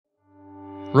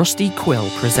Rusty Quill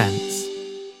presents.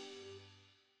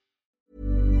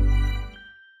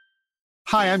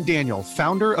 Hi, I'm Daniel,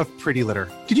 founder of Pretty Litter.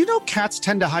 Did you know cats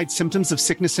tend to hide symptoms of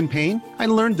sickness and pain? I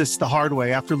learned this the hard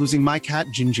way after losing my cat,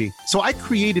 Gingy. So I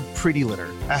created Pretty Litter,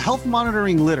 a health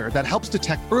monitoring litter that helps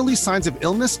detect early signs of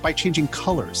illness by changing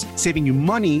colors, saving you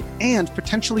money and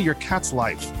potentially your cat's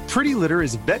life. Pretty Litter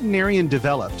is veterinarian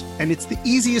developed, and it's the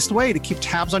easiest way to keep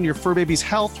tabs on your fur baby's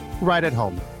health right at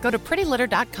home. Go to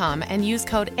prettylitter.com and use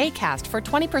code ACAST for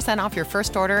 20% off your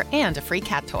first order and a free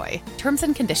cat toy. Terms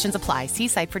and conditions apply. See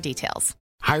site for details.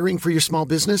 Hiring for your small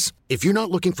business? If you're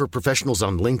not looking for professionals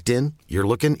on LinkedIn, you're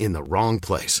looking in the wrong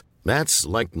place. That's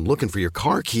like looking for your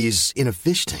car keys in a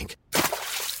fish tank.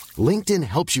 LinkedIn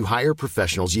helps you hire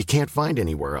professionals you can't find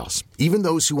anywhere else, even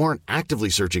those who aren't actively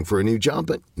searching for a new job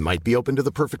but might be open to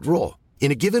the perfect role.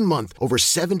 In a given month, over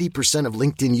 70% of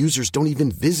LinkedIn users don't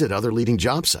even visit other leading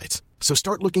job sites. So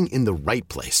start looking in the right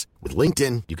place. With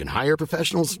LinkedIn, you can hire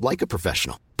professionals like a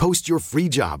professional. Post your free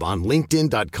job on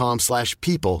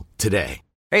linkedin.com/people today.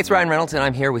 Hey, it's Ryan Reynolds, and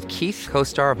I'm here with Keith,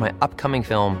 co-star of my upcoming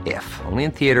film, If, only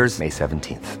in theaters May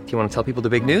 17th. Do you want to tell people the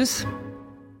big news?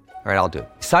 All right, I'll do it.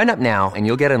 Sign up now and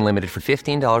you'll get unlimited for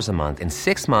 $15 a month and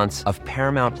 6 months of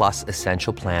Paramount Plus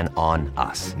Essential Plan on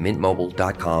us.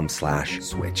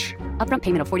 MintMobile.com/switch. Upfront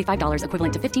payment of $45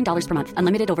 equivalent to $15 per month.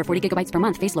 Unlimited over 40 gigabytes per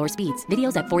month. Face lower speeds.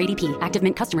 Videos at 480p. Active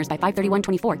Mint customers by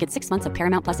 531.24 get 6 months of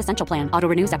Paramount Plus Essential Plan. Auto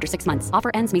renews after 6 months. Offer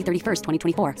ends May 31st,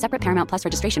 2024. Separate Paramount Plus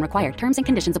registration required. Terms and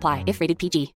conditions apply if rated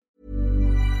PG.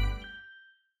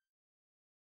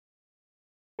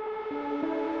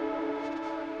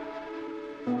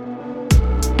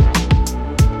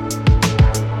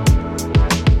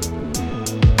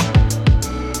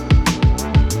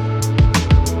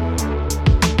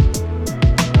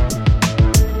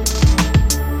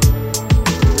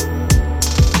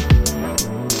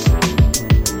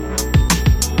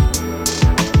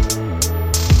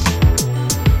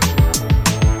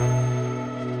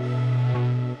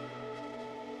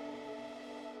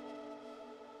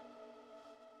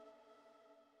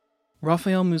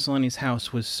 Raphael Muslany's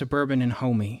house was suburban and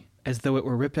homey, as though it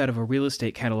were ripped out of a real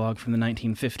estate catalog from the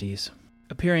 1950s.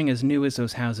 Appearing as new as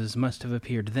those houses must have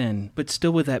appeared then, but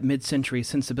still with that mid-century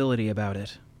sensibility about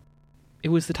it. It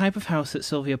was the type of house that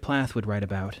Sylvia Plath would write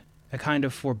about, a kind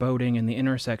of foreboding in the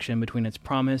intersection between its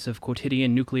promise of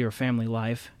quotidian nuclear family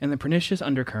life and the pernicious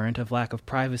undercurrent of lack of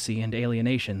privacy and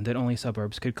alienation that only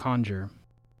suburbs could conjure.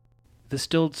 The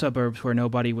stilled suburbs where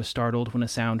nobody was startled when a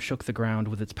sound shook the ground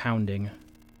with its pounding,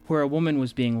 where a woman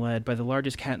was being led by the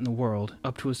largest cat in the world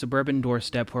up to a suburban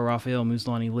doorstep where Raphael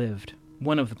Muslany lived,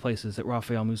 one of the places that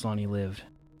Raphael Muslany lived.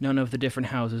 None of the different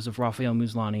houses of Raphael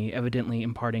Muslany evidently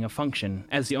imparting a function,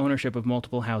 as the ownership of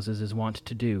multiple houses is wont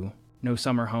to do. No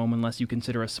summer home unless you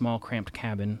consider a small cramped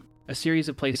cabin. A series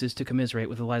of places to commiserate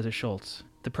with Eliza Schultz,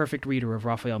 the perfect reader of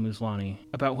Raphael Muslany,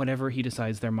 about whatever he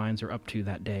decides their minds are up to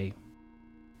that day.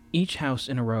 Each house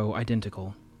in a row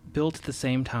identical, built at the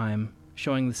same time,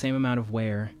 showing the same amount of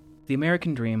wear, the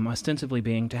American dream ostensibly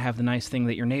being to have the nice thing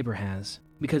that your neighbor has,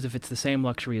 because if it's the same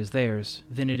luxury as theirs,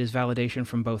 then it is validation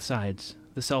from both sides,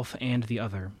 the self and the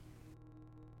other.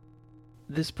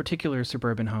 This particular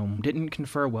suburban home didn't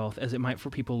confer wealth as it might for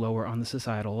people lower on the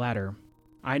societal ladder.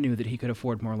 I knew that he could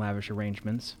afford more lavish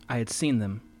arrangements. I had seen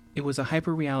them. It was a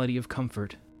hyper-reality of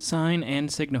comfort. Sign and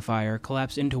signifier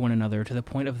collapse into one another to the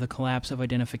point of the collapse of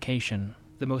identification.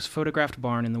 The most photographed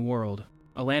barn in the world.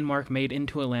 A landmark made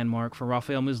into a landmark for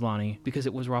Raphael Muslany because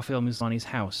it was Raphael Muslany's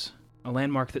house. A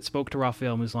landmark that spoke to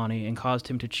Raphael Muslany and caused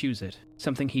him to choose it.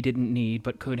 Something he didn't need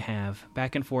but could have,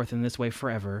 back and forth in this way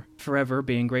forever. Forever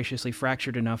being graciously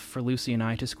fractured enough for Lucy and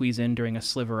I to squeeze in during a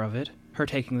sliver of it. Her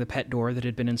taking the pet door that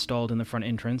had been installed in the front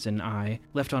entrance, and I,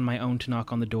 left on my own to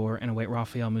knock on the door and await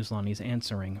Raphael Muslany's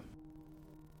answering.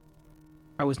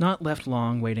 I was not left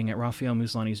long waiting at Raphael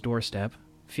Muslany's doorstep,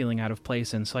 feeling out of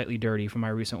place and slightly dirty from my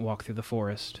recent walk through the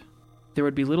forest. There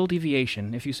would be little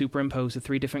deviation if you superimposed the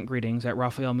 3 different greetings at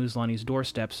Raphael Muslany's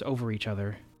doorsteps over each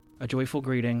other. A joyful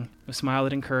greeting, a smile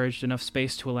that encouraged enough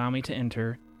space to allow me to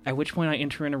enter, at which point I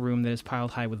enter in a room that is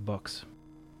piled high with books.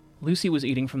 Lucy was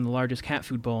eating from the largest cat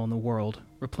food bowl in the world,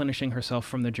 replenishing herself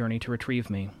from the journey to retrieve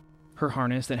me. Her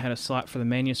harness that had a slot for the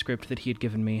manuscript that he had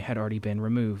given me had already been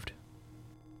removed.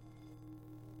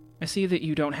 "I see that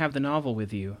you don't have the novel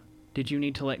with you. Did you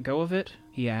need to let go of it?"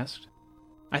 he asked.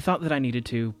 "I thought that I needed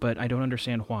to, but I don't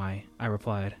understand why," I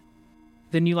replied.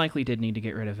 "Then you likely did need to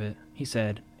get rid of it," he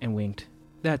said, and winked.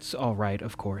 "That's all right,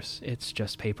 of course. It's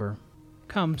just paper.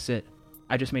 Come, sit.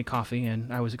 I just made coffee,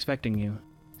 and I was expecting you.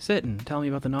 Sit and tell me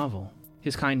about the novel."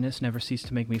 His kindness never ceased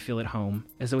to make me feel at home,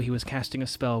 as though he was casting a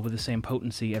spell with the same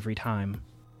potency every time.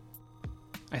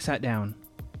 I sat down.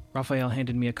 Raphael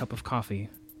handed me a cup of coffee.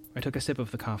 I took a sip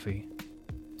of the coffee.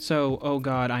 So, oh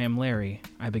God, I am Larry,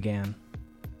 I began.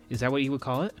 Is that what you would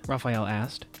call it? Raphael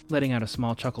asked, letting out a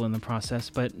small chuckle in the process,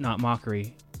 but not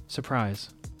mockery. Surprise.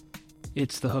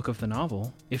 It's the hook of the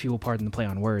novel, if you will pardon the play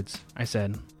on words, I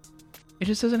said. It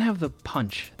just doesn't have the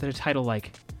punch that a title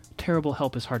like Terrible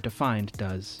Help is Hard to Find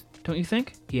does, don't you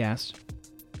think? He asked.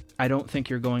 I don't think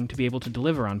you're going to be able to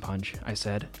deliver on punch, I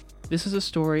said. This is a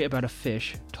story about a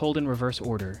fish told in reverse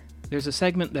order. There's a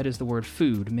segment that is the word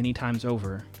food many times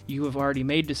over. You have already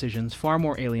made decisions far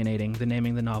more alienating than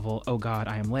naming the novel Oh God,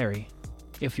 I Am Larry,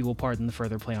 if you will pardon the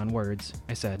further play on words,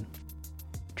 I said.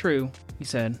 True, he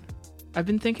said. I've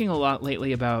been thinking a lot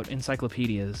lately about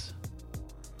encyclopedias.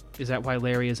 Is that why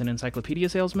Larry is an encyclopedia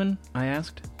salesman? I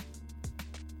asked.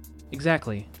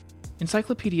 Exactly.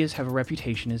 Encyclopedias have a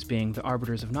reputation as being the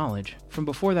arbiters of knowledge, from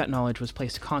before that knowledge was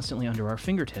placed constantly under our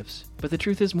fingertips, but the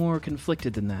truth is more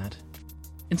conflicted than that.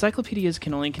 Encyclopedias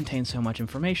can only contain so much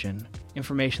information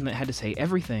that had to say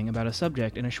everything about a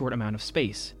subject in a short amount of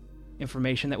space,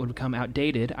 information that would become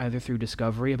outdated either through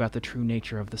discovery about the true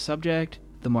nature of the subject,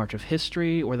 the march of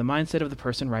history, or the mindset of the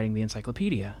person writing the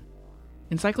encyclopedia.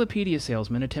 Encyclopedia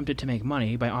salesmen attempted to make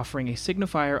money by offering a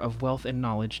signifier of wealth and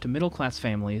knowledge to middle-class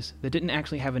families that didn't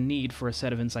actually have a need for a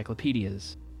set of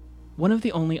encyclopedias. One of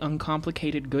the only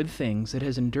uncomplicated good things that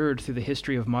has endured through the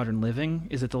history of modern living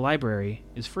is that the library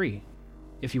is free.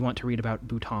 If you want to read about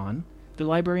Bhutan, the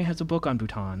library has a book on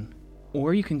Bhutan.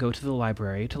 Or you can go to the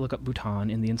library to look up Bhutan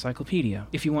in the encyclopedia,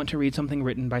 if you want to read something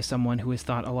written by someone who has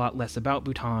thought a lot less about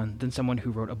Bhutan than someone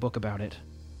who wrote a book about it.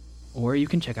 Or you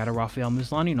can check out a Raphael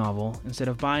Muslani novel instead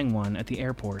of buying one at the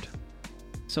airport.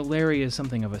 So Larry is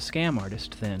something of a scam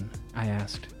artist, then? I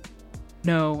asked.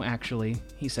 No, actually,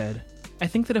 he said. I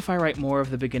think that if I write more of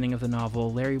the beginning of the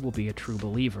novel, Larry will be a true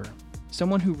believer.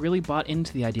 Someone who really bought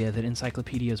into the idea that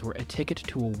encyclopedias were a ticket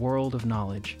to a world of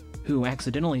knowledge, who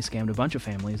accidentally scammed a bunch of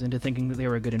families into thinking that they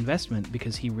were a good investment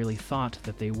because he really thought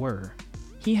that they were.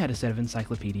 He had a set of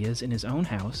encyclopedias in his own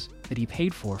house that he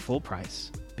paid for full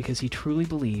price, because he truly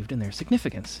believed in their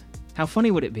significance. How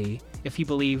funny would it be if he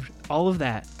believed all of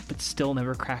that, but still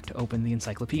never cracked open the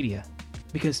encyclopedia?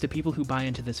 Because to people who buy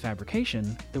into this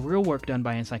fabrication, the real work done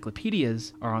by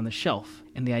encyclopedias are on the shelf,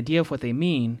 and the idea of what they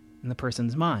mean in the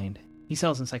person's mind. He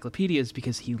sells encyclopedias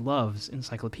because he loves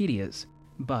encyclopedias,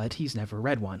 but he's never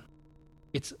read one.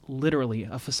 It's literally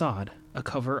a facade, a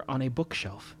cover on a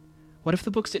bookshelf. What if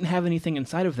the books didn't have anything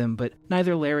inside of them, but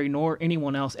neither Larry nor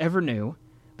anyone else ever knew,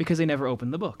 because they never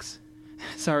opened the books?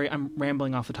 Sorry, I'm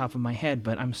rambling off the top of my head,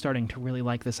 but I'm starting to really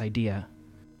like this idea.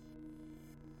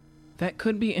 That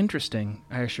could be interesting,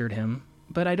 I assured him,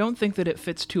 but I don't think that it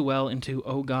fits too well into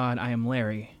Oh God, I Am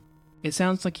Larry. It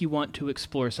sounds like you want to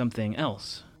explore something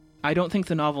else. I don't think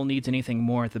the novel needs anything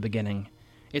more at the beginning.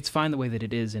 It's fine the way that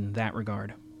it is in that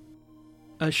regard.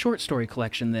 A short story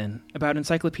collection, then, about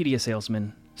encyclopedia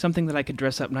salesmen, something that I could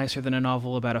dress up nicer than a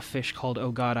novel about a fish called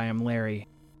Oh God, I Am Larry.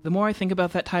 The more I think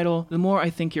about that title, the more I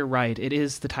think you're right, it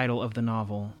is the title of the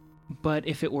novel. But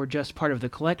if it were just part of the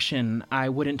collection, I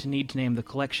wouldn't need to name the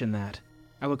collection that.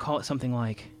 I would call it something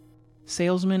like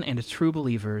Salesmen and True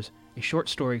Believers, a short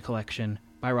story collection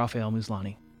by Raphael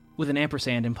Muslani, with an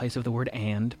ampersand in place of the word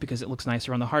and because it looks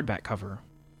nicer on the hardback cover.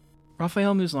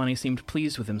 Raphael Muslani seemed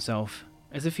pleased with himself,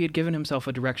 as if he had given himself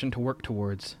a direction to work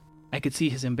towards. I could see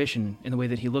his ambition in the way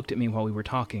that he looked at me while we were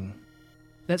talking.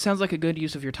 That sounds like a good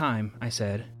use of your time, I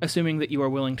said, assuming that you are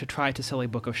willing to try to sell a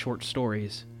book of short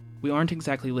stories. We aren't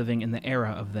exactly living in the era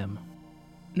of them.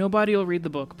 Nobody'll read the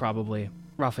book, probably,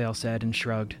 Raphael said and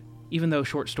shrugged, even though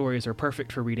short stories are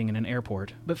perfect for reading in an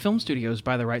airport. But film studios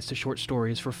buy the rights to short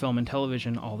stories for film and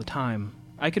television all the time.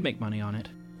 I could make money on it.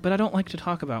 But I don't like to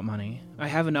talk about money. I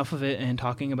have enough of it, and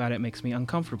talking about it makes me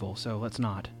uncomfortable, so let's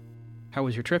not. How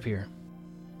was your trip here?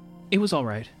 It was all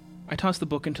right. I tossed the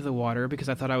book into the water because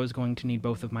I thought I was going to need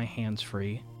both of my hands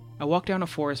free. I walked down a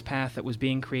forest path that was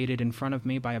being created in front of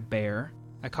me by a bear.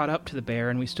 I caught up to the bear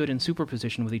and we stood in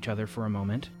superposition with each other for a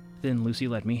moment. Then Lucy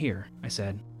led me here, I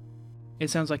said. It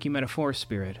sounds like you met a forest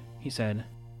spirit, he said.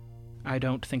 I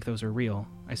don't think those are real,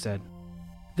 I said.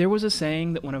 There was a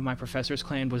saying that one of my professors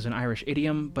claimed was an Irish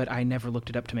idiom, but I never looked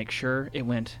it up to make sure. It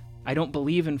went, I don't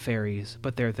believe in fairies,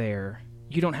 but they're there.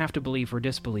 You don't have to believe or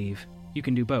disbelieve. You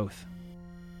can do both.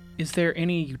 Is there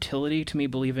any utility to me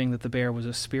believing that the bear was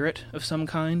a spirit of some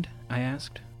kind? I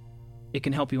asked. It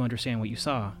can help you understand what you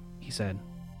saw, he said.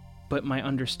 But my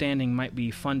understanding might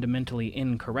be fundamentally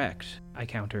incorrect, I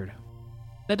countered.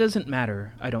 That doesn't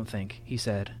matter, I don't think, he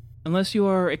said. Unless you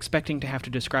are expecting to have to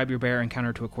describe your bear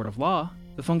encounter to a court of law,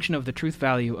 the function of the truth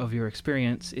value of your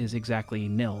experience is exactly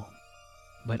nil.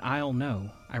 But I'll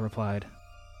know, I replied.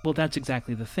 Well, that's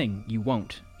exactly the thing. You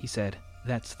won't, he said.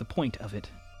 That's the point of it.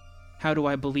 How do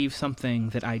I believe something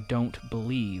that I don't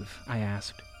believe? I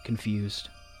asked, confused.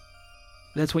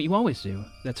 That's what you always do.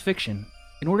 That's fiction.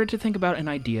 In order to think about an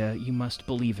idea, you must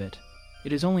believe it.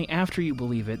 It is only after you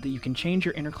believe it that you can change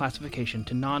your inner classification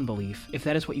to non-belief, if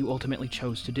that is what you ultimately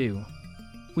chose to do.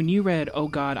 When you read, "Oh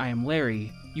God, I am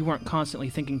Larry," you weren't constantly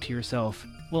thinking to yourself,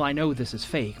 well, I know this is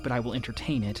fake, but I will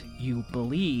entertain it. You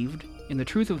believed in the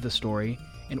truth of the story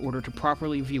in order to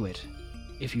properly view it.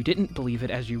 If you didn't believe it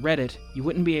as you read it, you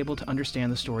wouldn't be able to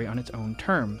understand the story on its own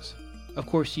terms. Of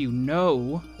course, you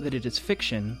know that it is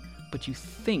fiction, but you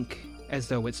think as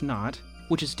though it's not,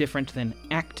 which is different than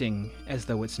acting as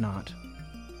though it's not.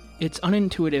 It's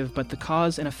unintuitive, but the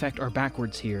cause and effect are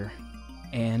backwards here.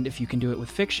 And if you can do it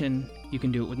with fiction, you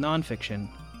can do it with nonfiction.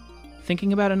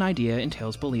 Thinking about an idea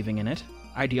entails believing in it.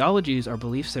 Ideologies are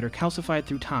beliefs that are calcified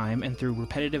through time and through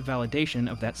repetitive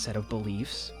validation of that set of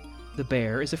beliefs. The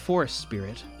bear is a forest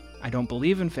spirit. I don't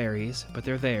believe in fairies, but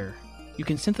they're there. You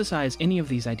can synthesize any of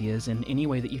these ideas in any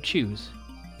way that you choose.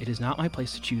 It is not my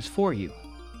place to choose for you.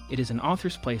 It is an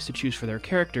author's place to choose for their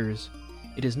characters.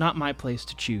 It is not my place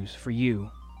to choose for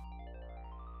you.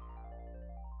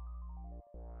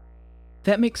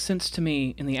 That makes sense to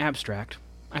me in the abstract,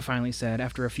 I finally said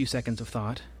after a few seconds of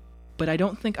thought. But I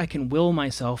don't think I can will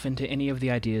myself into any of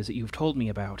the ideas that you've told me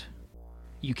about.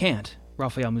 You can't,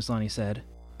 Raphael Muslani said,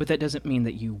 but that doesn't mean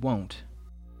that you won't.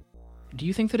 Do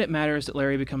you think that it matters that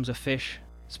Larry becomes a fish?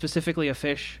 Specifically a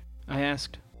fish? I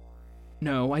asked.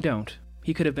 No, I don't.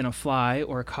 He could have been a fly,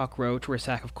 or a cockroach, or a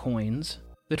sack of coins.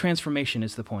 The transformation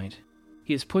is the point.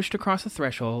 He is pushed across the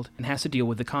threshold and has to deal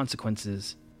with the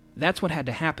consequences. That's what had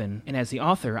to happen, and as the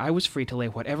author, I was free to lay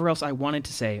whatever else I wanted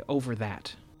to say over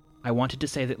that. I wanted to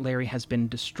say that Larry has been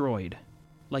destroyed.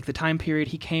 Like the time period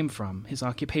he came from, his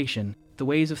occupation, the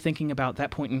ways of thinking about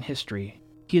that point in history,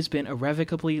 he has been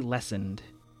irrevocably lessened.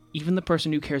 Even the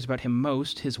person who cares about him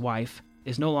most, his wife,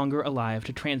 is no longer alive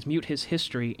to transmute his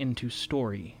history into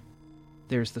story.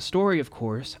 There's the story, of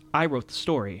course. I wrote the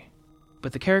story.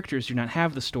 But the characters do not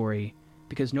have the story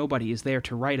because nobody is there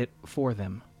to write it for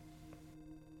them.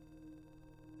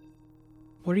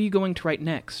 What are you going to write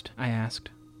next? I asked.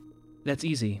 That's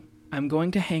easy. I'm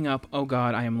going to hang up "Oh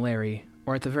God, I am Larry,"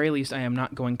 or at the very least I am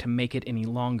not going to make it any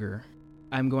longer.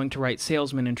 I'm going to write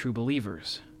Salesmen and True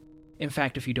Believers. In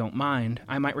fact, if you don't mind,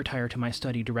 I might retire to my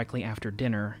study directly after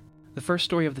dinner. The first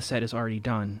story of the set is already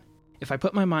done. If I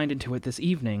put my mind into it this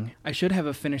evening, I should have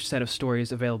a finished set of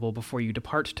stories available before you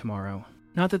depart tomorrow.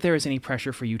 Not that there is any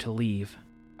pressure for you to leave.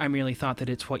 I merely thought that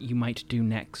it's what you might do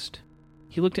next.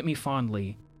 He looked at me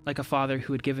fondly, like a father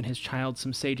who had given his child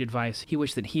some sage advice he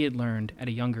wished that he had learned at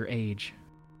a younger age.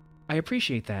 I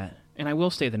appreciate that, and I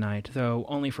will stay the night, though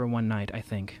only for one night, I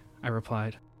think, I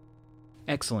replied.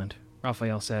 Excellent,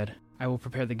 Raphael said. I will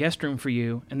prepare the guest room for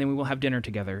you, and then we will have dinner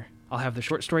together. I'll have the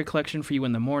short story collection for you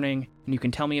in the morning, and you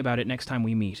can tell me about it next time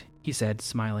we meet, he said,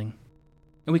 smiling.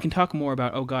 And we can talk more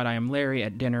about Oh God, I Am Larry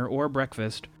at dinner or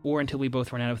breakfast, or until we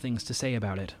both run out of things to say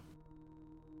about it.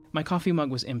 My coffee mug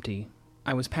was empty.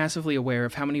 I was passively aware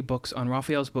of how many books on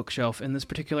Raphael's bookshelf in this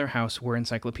particular house were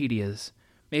encyclopedias,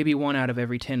 maybe 1 out of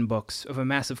every 10 books of a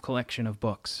massive collection of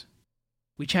books.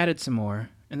 We chatted some more,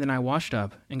 and then I washed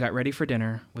up and got ready for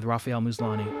dinner with Raphael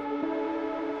Muslani.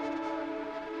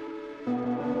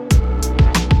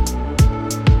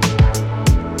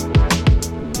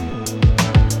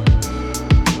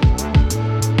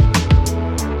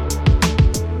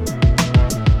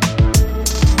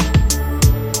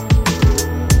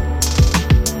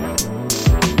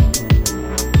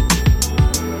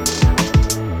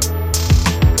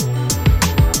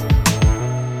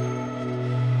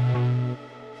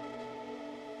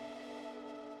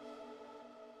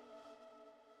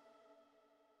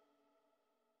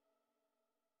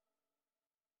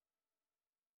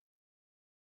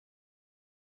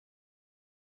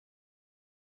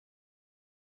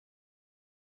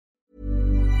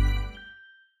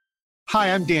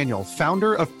 Hi, I'm Daniel,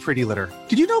 founder of Pretty Litter.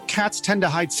 Did you know cats tend to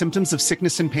hide symptoms of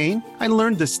sickness and pain? I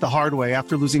learned this the hard way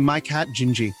after losing my cat,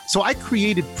 Gingy. So I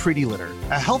created Pretty Litter,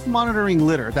 a health monitoring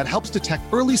litter that helps detect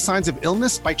early signs of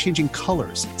illness by changing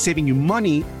colors, saving you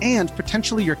money and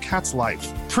potentially your cat's life.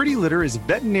 Pretty Litter is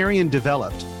veterinarian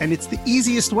developed, and it's the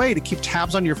easiest way to keep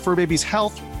tabs on your fur baby's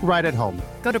health right at home.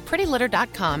 Go to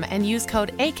prettylitter.com and use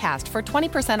code ACAST for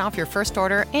 20% off your first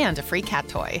order and a free cat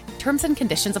toy. Terms and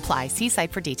conditions apply. See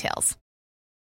site for details.